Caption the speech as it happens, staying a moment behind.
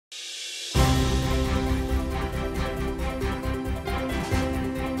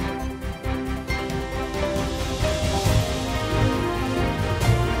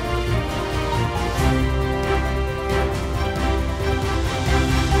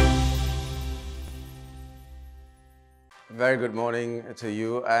Very good morning to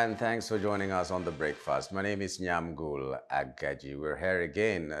you, and thanks for joining us on The Breakfast. My name is Nyamgul Agaji. We're here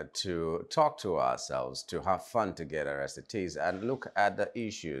again to talk to ourselves, to have fun together as it is, and look at the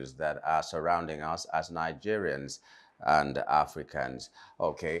issues that are surrounding us as Nigerians and Africans.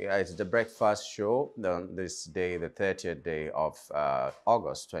 Okay, it's The Breakfast Show, this day, the 30th day of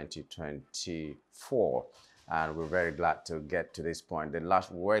August 2024. And we're very glad to get to this point, the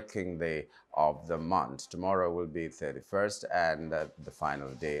last working day of the month. Tomorrow will be 31st and the final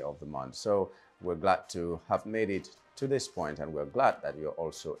day of the month. So we're glad to have made it to this point, and we're glad that you're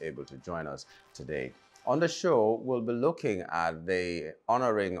also able to join us today. On the show, we'll be looking at the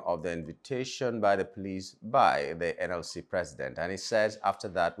honoring of the invitation by the police by the NLC president. And he says after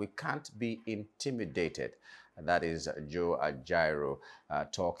that, we can't be intimidated. That is Joe Ajaero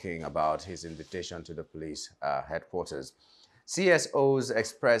talking about his invitation to the police headquarters. CSOs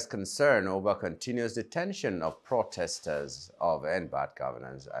expressed concern over continuous detention of protesters of End Bad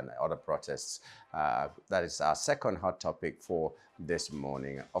Governance and other protests. That is our second hot topic for this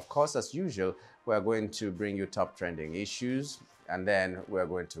morning. Of course, as usual, we're going to bring you top trending issues, and then we're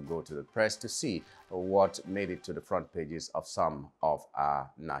going to go to the press to see what made it to the front pages of some of our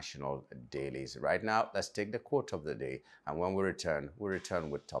national dailies. Right now, let's take the quote of the day, and when we return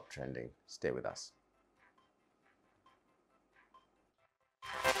with top trending. Stay with us.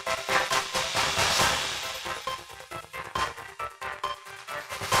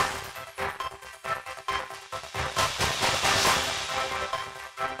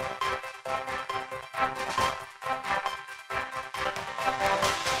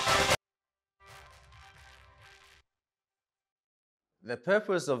 The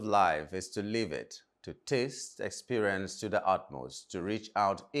purpose of life is to live it, to taste experience to the utmost, to reach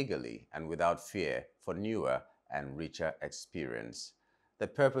out eagerly and without fear for newer and richer experience. The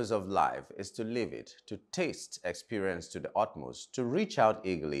purpose of life is to live it, to taste experience to the utmost, to reach out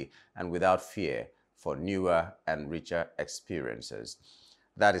eagerly and without fear for newer and richer experiences.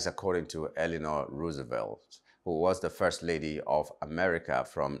 That is according to Eleanor Roosevelt, who was the First Lady of America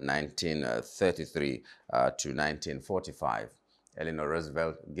from 1933 to 1945. Eleanor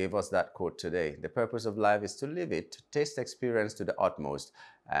Roosevelt gave us that quote today. The purpose of life is to live it, to taste experience to the utmost,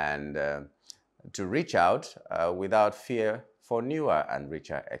 and to reach out without fear for newer and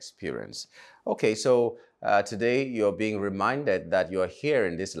richer experience. Okay, so today you're being reminded that you're here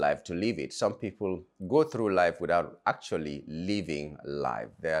in this life to live it. Some people go through life without actually living life.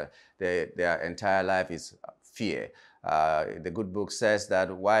 Their entire life is fear. The good book says that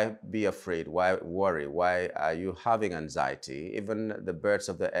why be afraid? Why worry? Why are you having anxiety? Even the birds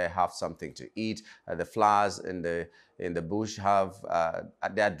of the air have something to eat. The flowers in the bush have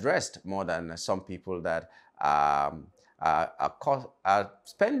they are dressed more than some people that are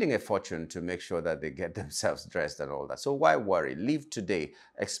spending a fortune to make sure that they get themselves dressed and all that. So why worry? Live today,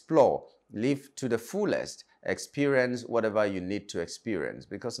 explore, live to the fullest, experience whatever you need to experience,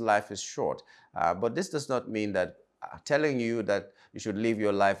 because life is short. But this does not mean that telling you that you should live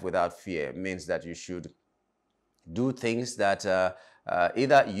your life without fear means that you should do things that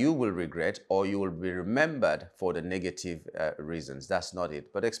either you will regret or you will be remembered for the negative reasons. That's not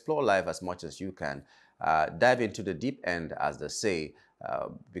it. But explore life as much as you can. Dive into the deep end, as they say,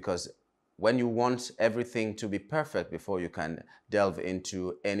 because when you want everything to be perfect before you can delve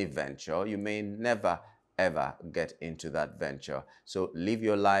into any venture, you may never ever get into that venture. So live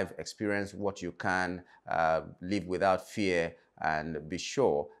your life, experience what you can, live without fear, and be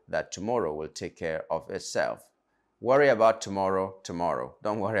sure that tomorrow will take care of itself. Worry about tomorrow, tomorrow.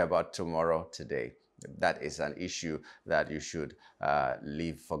 Don't worry about tomorrow, today. That is an issue that you should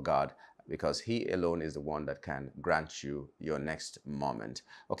leave for God, because He alone is the one that can grant you your next moment.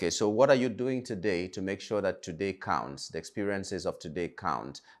 Okay, so what are you doing today to make sure that today counts, the experiences of today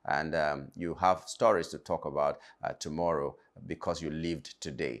count, and you have stories to talk about tomorrow because you lived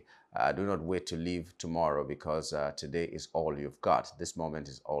today. Do not wait to live tomorrow, because today is all you've got. This moment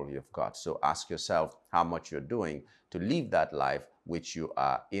is all you've got. So ask yourself how much you're doing to live that life which you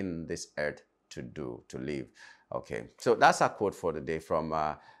are in this earth to do, to live. Okay, so that's our quote for the day from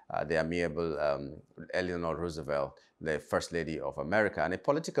the amiable Eleanor Roosevelt, the First Lady of America, and a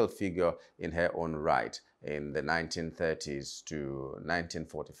political figure in her own right. In the 1930s to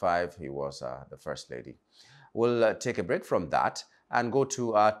 1945, he was the First Lady. We'll take a break from that and go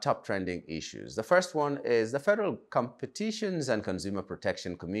to our top trending issues. The first one is the Federal Competitions and Consumer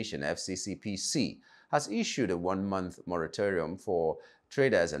Protection Commission, FCCPC, has issued a one-month moratorium for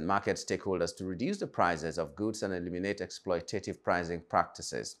traders and market stakeholders to reduce the prices of goods and eliminate exploitative pricing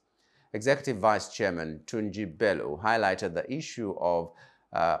practices. Executive Vice Chairman Tunji Bello highlighted the issue of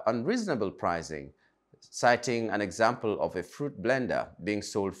unreasonable pricing citing an example of a fruit blender being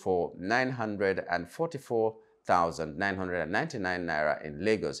sold for 944,999 naira in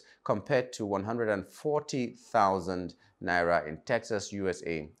Lagos compared to 140,000 naira in Texas,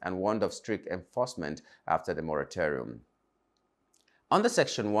 USA, and warned of strict enforcement after the moratorium. Under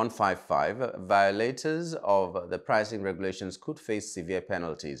Section 155, violators of the pricing regulations could face severe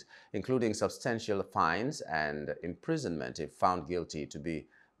penalties, including substantial fines and imprisonment if found guilty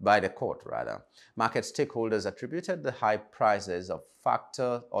by the court. Market stakeholders attributed the high prices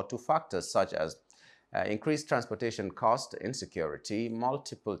to factors such as increased transportation cost, insecurity,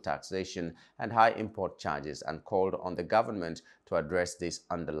 multiple taxation, and high import charges, and called on the government to address these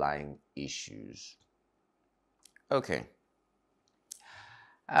underlying issues. Okay.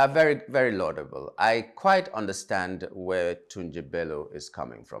 Very, very laudable. I quite understand where Tunji Bello is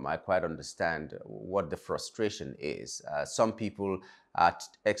coming from. I quite understand what the frustration is. Some people are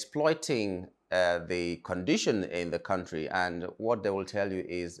exploiting the condition in the country, and what they will tell you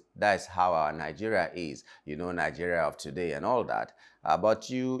is that's how our Nigeria is. You know, Nigeria of today and all that. But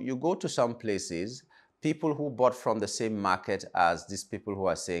you go to some places, people who bought from the same market as these people who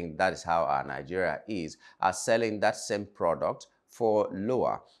are saying that is how our Nigeria is, are selling that same product for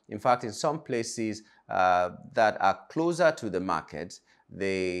lower. In fact, in some places that are closer to the market,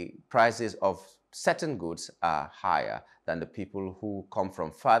 the prices of certain goods are higher than the people who come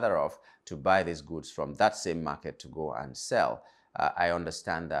from farther off to buy these goods from that same market to go and sell. I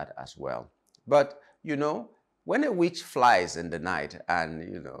understand that as well. But, you know, when a witch flies in the night and,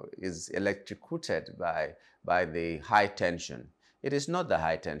 you know, is electrocuted by the high tension, it is not the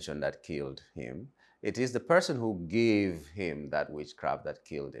high tension that killed him. It is the person who gave him that witchcraft that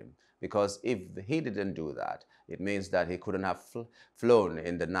killed him. Because if he didn't do that, it means that he couldn't have flown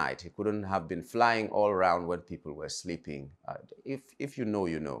in the night. He couldn't have been flying all around when people were sleeping. If you know,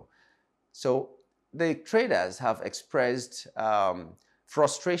 you know. So the traders have expressed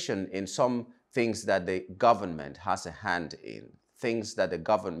frustration in some things that the government has a hand in, things that the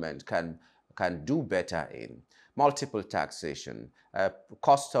government can do better in. Multiple taxation,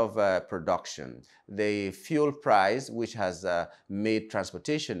 cost of production, the fuel price, which has made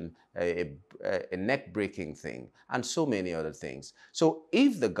transportation a neck-breaking thing, and so many other things. So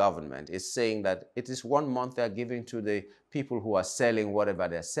if the government is saying that it is 1 month they're giving to the people who are selling whatever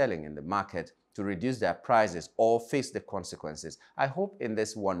they're selling in the market to reduce their prices or face the consequences, I hope in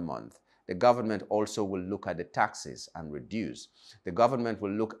this 1 month, the government also will look at the taxes and reduce. The government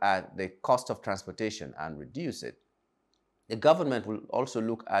will look at the cost of transportation and reduce it. The government will also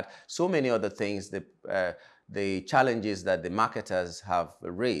look at so many other things, the challenges that the marketers have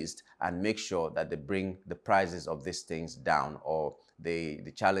raised, and make sure that they bring the prices of these things down, or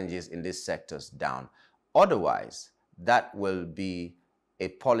the challenges in these sectors down. Otherwise, that will be a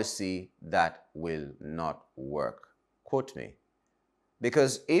policy that will not work. Quote me.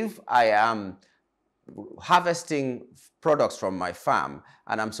 Because if I am harvesting products from my farm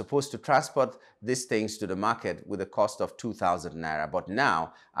and I'm supposed to transport these things to the market with a cost of 2,000 naira, but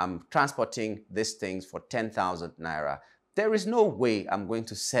now I'm transporting these things for 10,000 naira, there is no way I'm going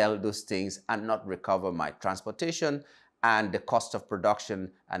to sell those things and not recover my transportation and the cost of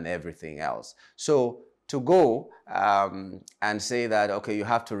production and everything else. So to go and say that, okay, you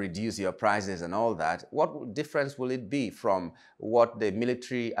have to reduce your prices and all that, what difference will it be from what the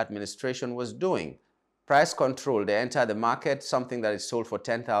military administration was doing? Price control, they enter the market, something that is sold for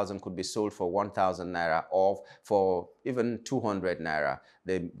 10,000 could be sold for 1,000 naira or for even 200 naira.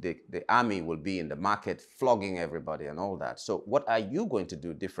 The army will be in the market flogging everybody and all that. So what are you going to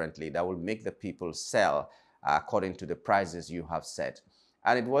do differently that will make the people sell according to the prices you have set?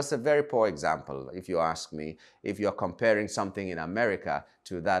 And it was a very poor example, if you ask me, if you're comparing something in America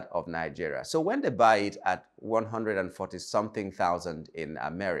to that of Nigeria. So when they buy it at 140-something thousand in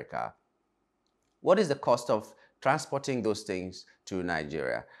America, what is the cost of transporting those things to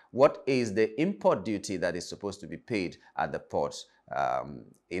Nigeria? What is the import duty that is supposed to be paid at the ports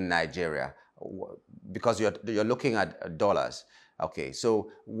in Nigeria? Because you're looking at dollars. Okay,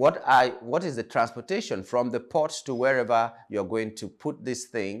 so what is the transportation from the ports to wherever you're going to put this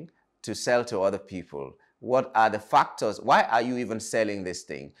thing to sell to other people? What are the factors? Why are you even selling this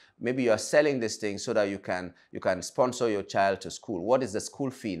thing? Maybe you are selling this thing so that you can sponsor your child to school. What is the school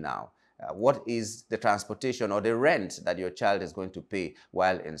fee now? What is the transportation or the rent that your child is going to pay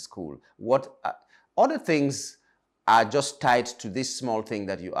while in school? What other things are just tied to this small thing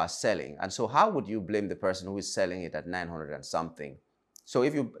that you are selling? And so how would you blame the person who is selling it at 900 and something? So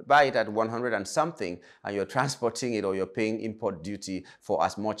if you buy it at 100 and something and you're transporting it or you're paying import duty for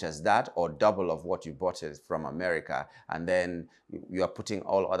as much as that or double of what you bought it from America, and then you are putting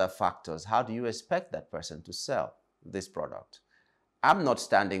all other factors, how do you expect that person to sell this product? I'm not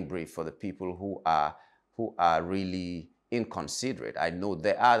standing brief for the people who are really inconsiderate. I know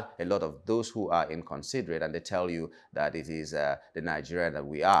there are a lot of those who are inconsiderate, and they tell you that it is the Nigeria that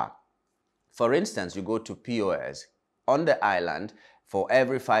we are. For instance, you go to POS on the island, for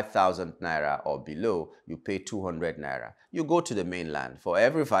every 5,000 naira or below, you pay 200 naira. You go to the mainland, for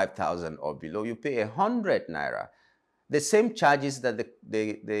every 5,000 or below, you pay 100 naira. The same charges that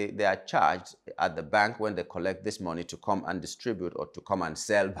they are charged at the bank when they collect this money to come and distribute or to come and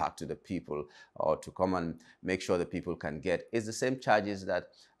sell back to the people or to come and make sure the people can get is the same charges that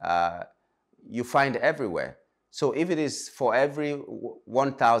you find everywhere. So if it is for every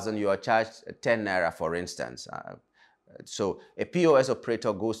 1,000 you are charged 10 naira, for instance. So a POS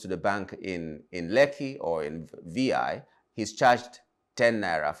operator goes to the bank in Lekki or in VI, he's charged 10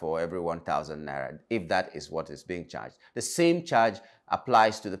 naira for every 1,000 naira, if that is what is being charged. The same charge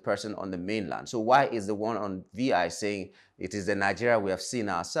applies to the person on the mainland. So why is the one on VI saying it is the Nigeria we have seen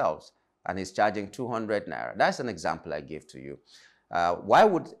ourselves and he's charging 200 naira? That's an example I gave to you. Why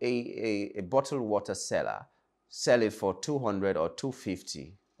would a bottled water seller sell it for 200 or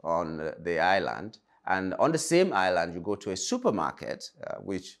 250 on the island, and on the same island you go to a supermarket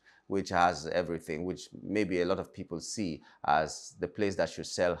which has everything, which maybe a lot of people see as the place that should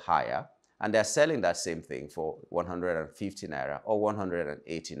sell higher, and they're selling that same thing for 150 naira or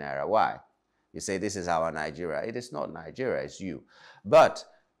 180 naira. Why? You say this is our Nigeria. It is not Nigeria, it's you. But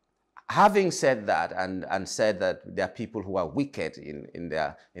having said that and said that there are people who are wicked in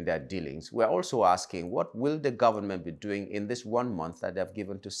their dealings, we're also asking, what will the government be doing in this 1 month that they've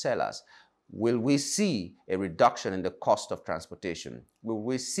given to sellers? Will we see a reduction in the cost of transportation? Will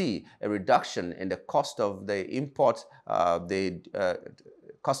we see a reduction in the cost of the import,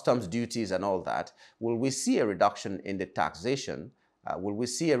 customs duties and all that? Will we see a reduction in the taxation? Will we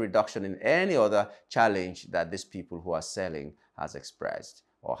see a reduction in any other challenge that these people who are selling has expressed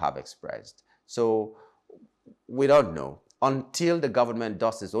or have expressed? So we don't know. Until the government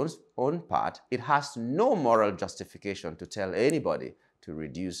does its own part, it has no moral justification to tell anybody to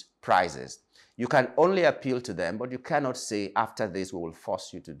reduce prices. You can only appeal to them, but you cannot say, after this, we will force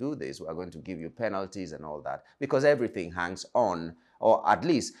you to do this. We are going to give you penalties and all that, because everything hangs on, or at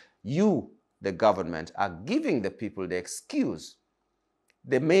least you, the government, are giving the people the excuse.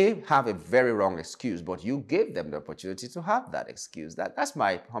 They may have a very wrong excuse, but you gave them the opportunity to have that excuse. That's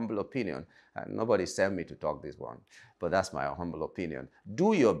my humble opinion. And nobody sent me to talk this one, but that's my humble opinion.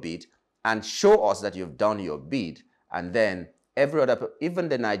 Do your bit and show us that you've done your bit, and then every other, even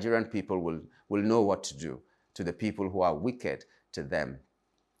the Nigerian people will know what to do to the people who are wicked to them.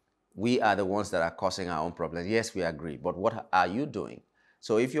 We are the ones that are causing our own problems. Yes, we agree, but what are you doing?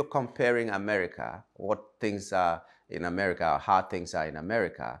 So if you're comparing America, what things are in America, or how things are in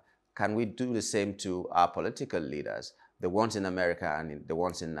America, can we do the same to our political leaders, the ones in America and the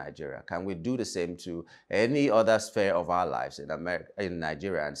ones in Nigeria? Can we do the same to any other sphere of our lives in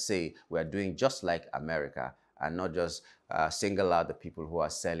Nigeria and say we're doing just like America, and not just single out the people who are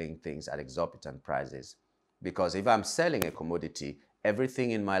selling things at exorbitant prices? Because if I'm selling a commodity, everything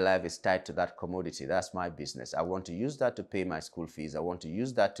in my life is tied to that commodity. That's my business. I want to use that to pay my school fees. I want to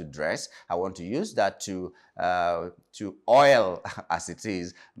use that to dress. I want to use that to oil, as it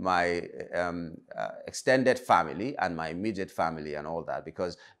is, my extended family and my immediate family and all that,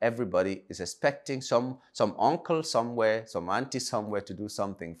 because everybody is expecting some uncle somewhere, some auntie somewhere to do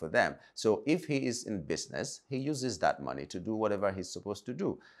something for them. So if he is in business, he uses that money to do whatever he's supposed to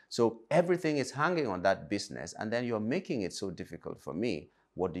do. So everything is hanging on that business, and then you're making it so difficult for me.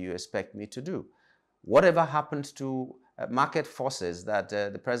 What do you expect me to do? Whatever happens to market forces that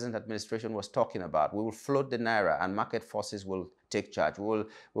the present administration was talking about, we will float the naira and market forces will take charge. We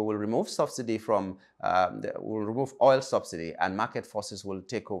will remove subsidy from, we'll remove oil subsidy and market forces will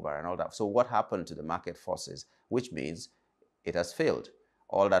take over and all that. So what happened to the market forces? Which means it has failed.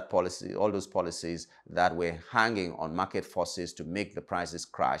 All that policy, all those policies that were hanging on market forces to make the prices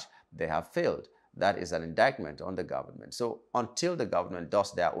crash, they have failed. That is an indictment on the government. So until the government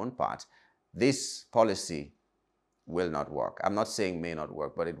does their own part, this policy will not work. I'm not saying may not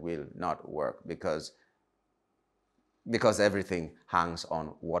work, but it will not work because everything hangs on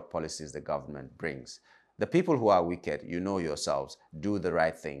what policies the government brings. The people who are wicked, you know yourselves, do the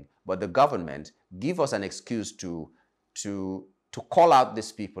right thing. But the government give us an excuse to call out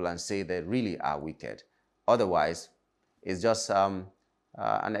these people and say they really are wicked. Otherwise, it's just an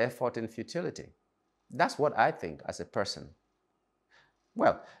effort in futility. That's what I think as a person.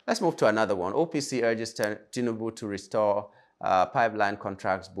 Well, let's move to another one. OPC urges Tinubu to restore pipeline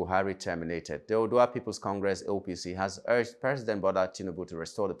contracts Buhari terminated. The Odua People's Congress, OPC, has urged President Bola Tinubu to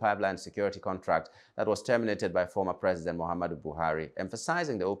restore the pipeline security contract that was terminated by former President Muhammadu Buhari,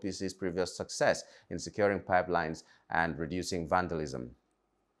 emphasizing the OPC's previous success in securing pipelines and reducing vandalism.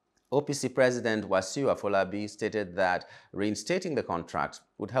 OPC President Wasiu Afolabi stated that reinstating the contracts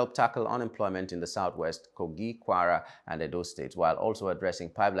would help tackle unemployment in the southwest, Kogi, Kwara, and Edo states, while also addressing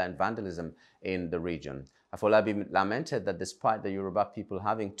pipeline vandalism in the region. Afolabi lamented that despite the Yoruba people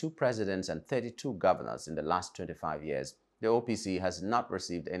having 2 presidents and 32 governors in the last 25 years, the OPC has not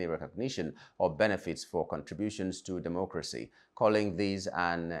received any recognition or benefits for contributions to democracy, calling these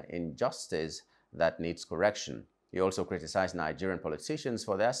an injustice that needs correction. He also criticized Nigerian politicians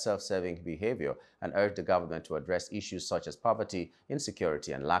for their self-serving behavior and urged the government to address issues such as poverty,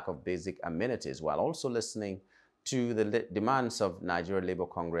 insecurity, and lack of basic amenities, while also listening to the demands of Nigerian Labour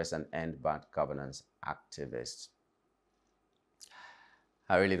Congress and End Bad Governance activists.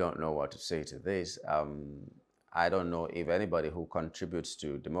 I really don't know what to say to this. I don't know if anybody who contributes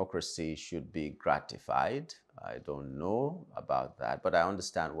to democracy should be gratified. I don't know about that, but I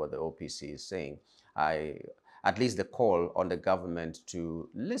understand what the OPC is saying. At least the call on the government to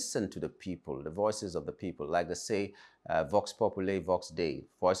listen to the people, the voices of the people. Like they say, Vox Populi, Vox Dei,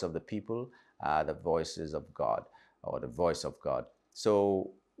 voice of the people, the voices of God, or the voice of God.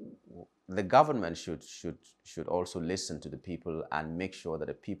 So the government should also listen to the people and make sure that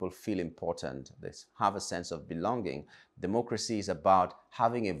the people feel important, they have a sense of belonging. Democracy is about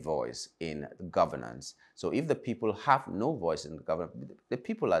having a voice in governance. So if the people have no voice in the government, the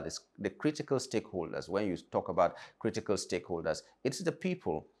people are the critical stakeholders. When you talk about critical stakeholders, it's the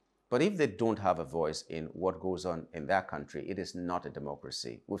people. But if they don't have a voice in what goes on in their country, it is not a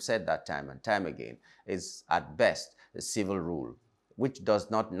democracy. We've said that time and time again. It's at best a civil rule, which does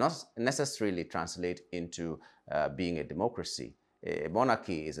not necessarily translate into being a democracy. A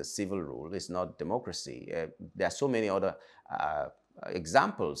monarchy is a civil rule, it's not democracy. There are so many other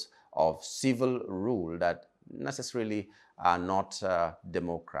examples of civil rule that necessarily are not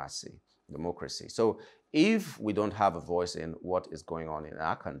democracy. So if we don't have a voice in what is going on in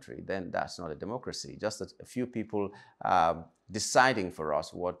our country, then that's not a democracy, just a few people deciding for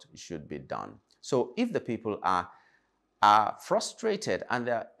us what should be done. So if the people are frustrated and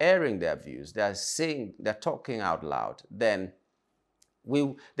they're airing their views, they're talking out loud, then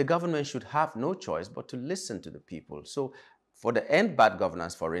the government should have no choice but to listen to the people. So for the end bad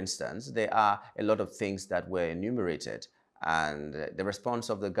governance, for instance, there are a lot of things that were enumerated, and the response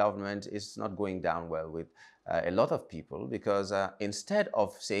of the government is not going down well with a lot of people, because instead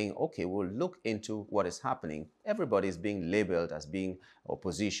of saying, okay, we'll look into what is happening, everybody is being labeled as being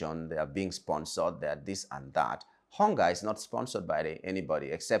opposition, they are being sponsored, they are this and that. Hunger is not sponsored by anybody,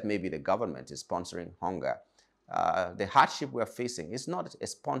 except maybe the government is sponsoring hunger. The hardship we're facing is not a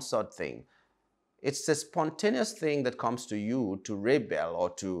sponsored thing. It's a spontaneous thing that comes to you to rebel or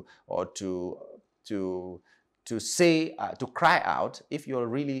to say, to cry out if you're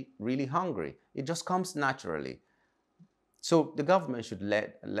really, really hungry. It just comes naturally. So the government should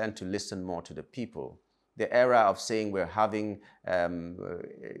learn to listen more to the people. The era of saying we're having a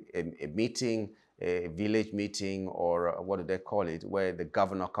meeting, a village meeting, or what do they call it, where the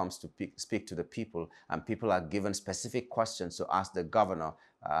governor comes to speak to the people, and people are given specific questions to ask the governor,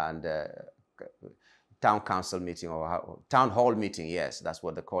 and town council meeting or town hall meeting, yes, that's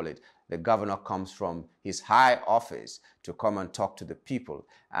what they call it. The governor comes from his high office to come and talk to the people,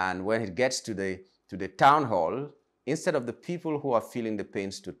 and when it gets to the town hall, instead of the people who are feeling the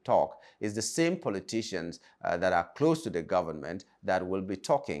pains to talk, it's the same politicians that are close to the government that will be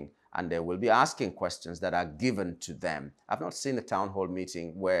talking, and they will be asking questions that are given to them. I've not seen a town hall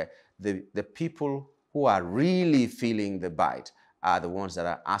meeting where the people who are really feeling the bite are the ones that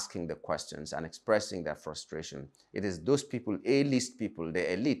are asking the questions and expressing their frustration. It is those people, A-list people,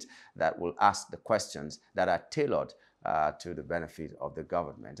 the elite, that will ask the questions that are tailored to the benefit of the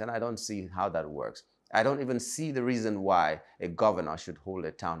government. And I don't see how that works. I don't even see the reason why a governor should hold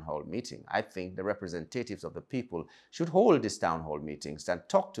a town hall meeting. I think the representatives of the people should hold these town hall meetings and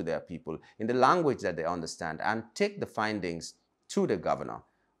talk to their people in the language that they understand, and take the findings to the governor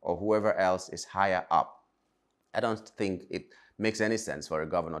or whoever else is higher up. I don't think it makes any sense for a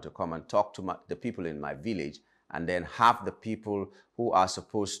governor to come and talk to the people in my village and then have the people who are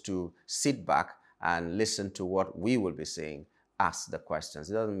supposed to sit back and listen to what we will be saying ask the questions.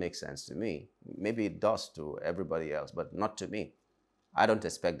 It doesn't make sense to me. Maybe it does to everybody else, but not to me. I don't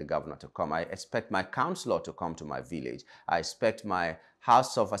expect the governor to come. I expect my councillor to come to my village. I expect my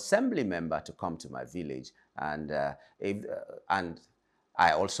House of Assembly member to come to my village. And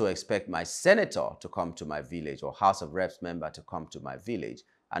I also expect my senator to come to my village or House of Reps member to come to my village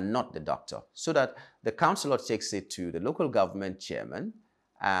and not the doctor, so that the councillor takes it to the local government chairman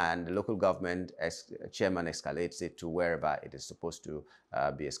and the local government chairman escalates it to wherever it is supposed to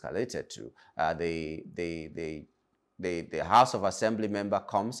be escalated to. The House of Assembly member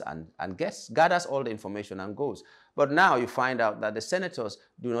comes and gathers all the information and goes. But now you find out that the senators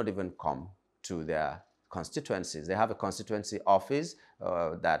do not even come to their constituencies. They have a constituency office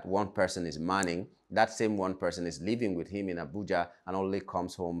that one person is manning. That same one person is living with him in Abuja and only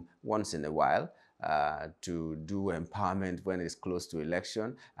comes home once in a while to do empowerment when it's close to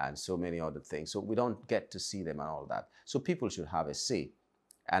election and so many other things. So we don't get to see them and all that. So people should have a say.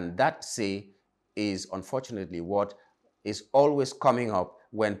 And that say is unfortunately what is always coming up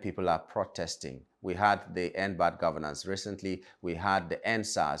when people are protesting. We had the End Bad Governance recently. We had the End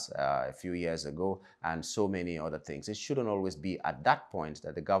SARS a few years ago and so many other things. It shouldn't always be at that point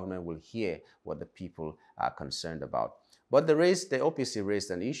that the government will hear what the people are concerned about. But the OPC raised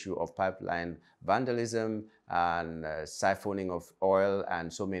an issue of pipeline vandalism and siphoning of oil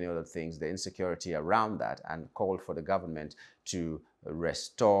and so many other things, the insecurity around that, and called for the government to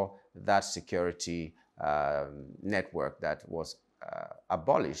restore that security network that was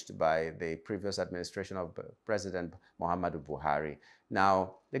abolished by the previous administration of President Muhammadu Buhari.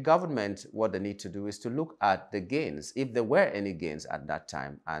 Now, the government, what they need to do is to look at the gains, if there were any gains at that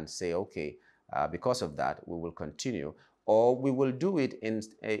time, and say, okay, because of that, we will continue, or we will do it in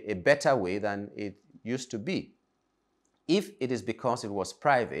a better way than it used to be. If it is because it was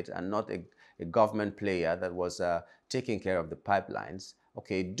private and not a government player that was taking care of the pipelines,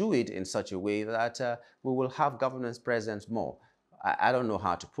 okay, do it in such a way that we will have governance presence more. I don't know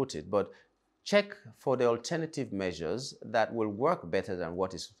how to put it, but check for the alternative measures that will work better than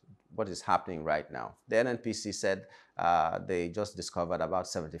what is happening right now. The NNPC said they just discovered about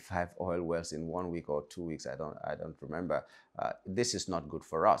 75 oil wells in 1 week or 2 weeks. I don't remember. This is not good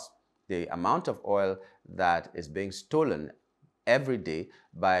for us. The amount of oil that is being stolen every day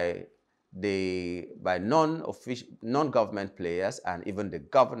by non-government players and even the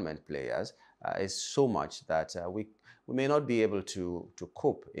government players is so much that we may not be able to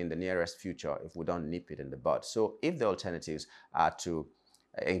cope in the nearest future if we don't nip it in the bud. So if the alternatives are to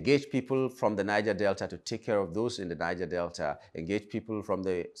engage people from the Niger Delta to take care of those in the Niger Delta, engage people from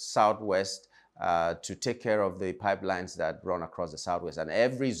the southwest to take care of the pipelines that run across the southwest, and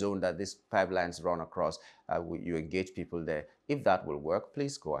every zone that these pipelines run across, you engage people there. If that will work,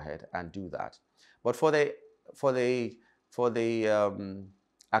 please go ahead and do that. But for the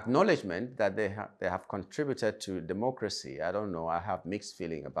acknowledgement that they have contributed to democracy, I don't know. I have mixed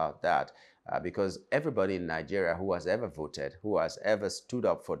feeling about that because everybody in Nigeria who has ever voted, who has ever stood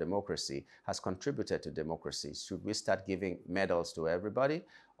up for democracy, has contributed to democracy. Should we start giving medals to everybody,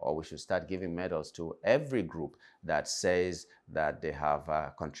 or we should start giving medals to every group that says that they have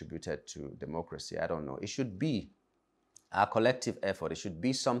contributed to democracy? I don't know. It should be a collective effort. It should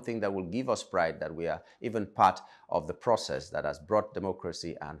be something that will give us pride that we are even part of the process that has brought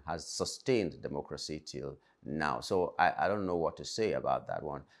democracy and has sustained democracy till now. So I don't know what to say about that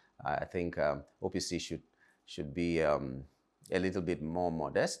one. I think OPC should be a little bit more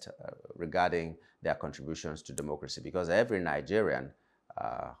modest regarding their contributions to democracy, because every Nigerian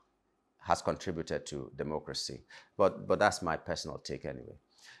has contributed to democracy. But that's my personal take anyway.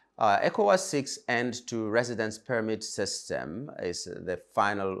 ECOWAS 6 end to residence permit system is the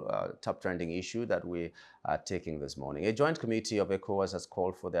final top trending issue that we are taking this morning. A joint committee of ECOWAS has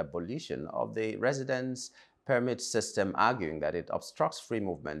called for the abolition of the residence permit system, arguing that it obstructs free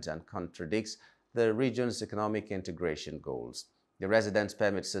movement and contradicts the region's economic integration goals. The residence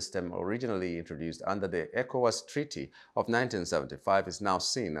permit system, originally introduced under the ECOWAS Treaty of 1975, is now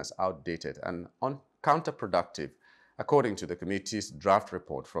seen as outdated and counterproductive, according to the committee's draft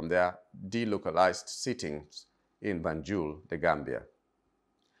report from their delocalized sittings in Banjul, the Gambia.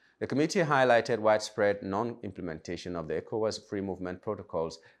 The committee highlighted widespread non-implementation of the ECOWAS free movement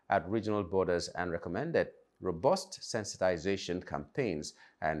protocols at regional borders and recommended robust sensitization campaigns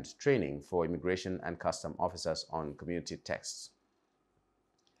and training for immigration and custom officers on community texts.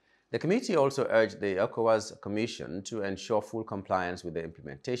 The committee also urged the ECOWAS Commission to ensure full compliance with the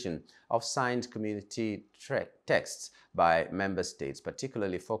implementation of signed community texts by member states,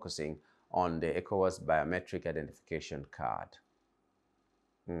 particularly focusing on the ECOWAS biometric identification card.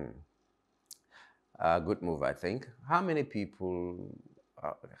 Good move, I think. How many people...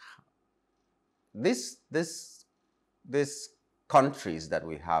 This countries that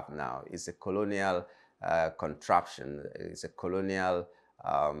we have now is a colonial contraption, it's a colonial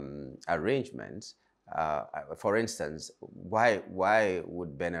arrangement For instance, why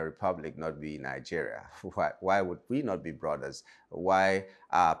would Benin Republic not be Nigeria? Why would we not be brothers? Why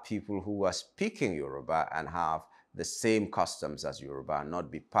are people who are speaking Yoruba and have the same customs as Yoruba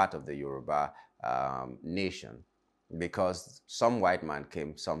not be part of the Yoruba nation? Because some white man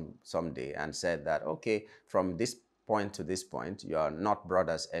came someday and said that, okay, from this point to this point, you are not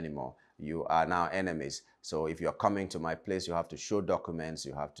brothers anymore. You are now enemies. So if you're coming to my place, you have to show documents,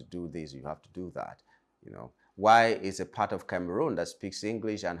 you have to do this, you have to do that. You know, why is a part of Cameroon that speaks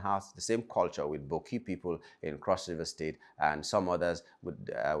English and has the same culture with Boki people in Cross River State and some others with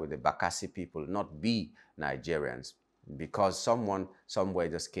the Bakassi people not be Nigerians? Because someone somewhere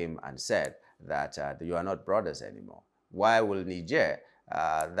just came and said that you are not brothers anymore. Why will Niger,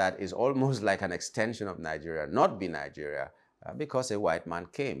 that is almost like an extension of Nigeria, not be Nigeria? Because a white man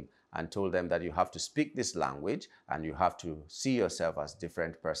came and told them that you have to speak this language and you have to see yourself as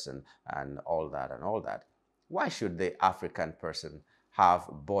different person and all that and all that. Why should the African person have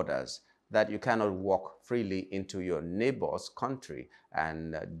borders that you cannot walk freely into your neighbor's country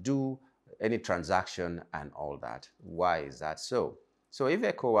and do any transaction and all that? Why is that so? So if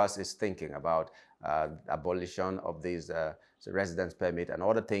ECOWAS is thinking about abolition of these residence permit and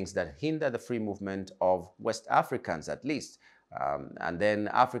other things that hinder the free movement of West Africans at least, and then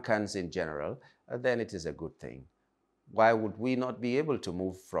Africans in general, then it is a good thing. Why would we not be able to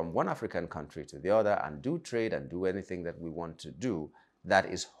move from one African country to the other and do trade and do anything that we want to do that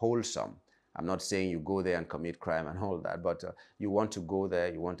is wholesome? I'm not saying you go there and commit crime and all that, but you want to go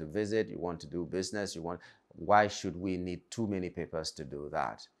there, you want to visit, you want to do business, why should we need too many papers to do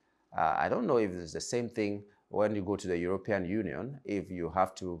that? I don't know if it's the same thing when you go to the European Union, if you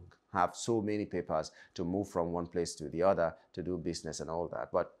have to have so many papers to move from one place to the other to do business and all that.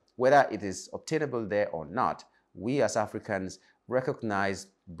 But whether it is obtainable there or not, we as Africans recognize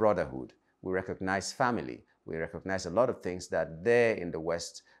brotherhood. We recognize family. We recognize a lot of things that they in the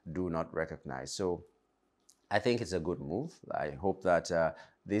West do not recognize. So I think it's a good move. I hope that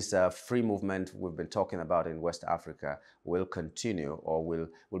this free movement we've been talking about in West Africa will continue or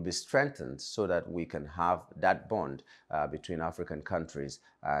will be strengthened so that we can have that bond between African countries,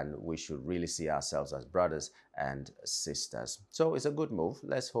 and we should really see ourselves as brothers and sisters. So it's a good move.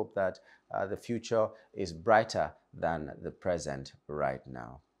 Let's hope that the future is brighter than the present right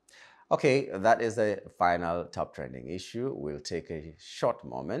now. Okay, that is the final top trending issue. We'll take a short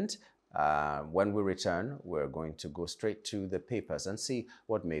moment. When we return, we're going to go straight to the papers and see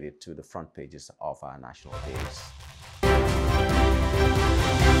what made it to the front pages of our national days.